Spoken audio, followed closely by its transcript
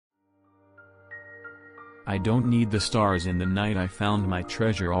I don't need the stars in the night I found my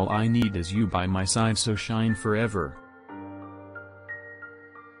treasure, all I need is you by my side, so shine forever.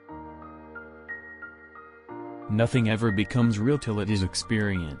 Nothing ever becomes real till it is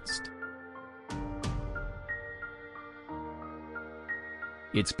experienced.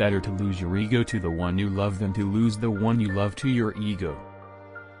 It's better to lose your ego to the one you love than to lose the one you love to your ego.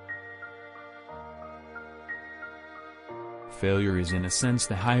 Failure is in a sense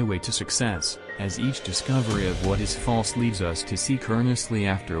the highway to success, as each discovery of what is false leads us to seek earnestly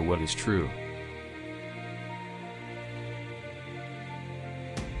after what is true.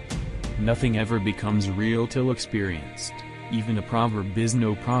 Nothing ever becomes real till experienced. Even a proverb is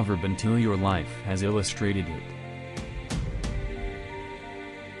no proverb until your life has illustrated it.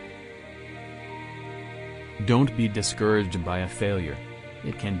 Don't be discouraged by a failure.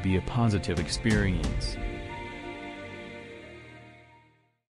 It can be a positive experience.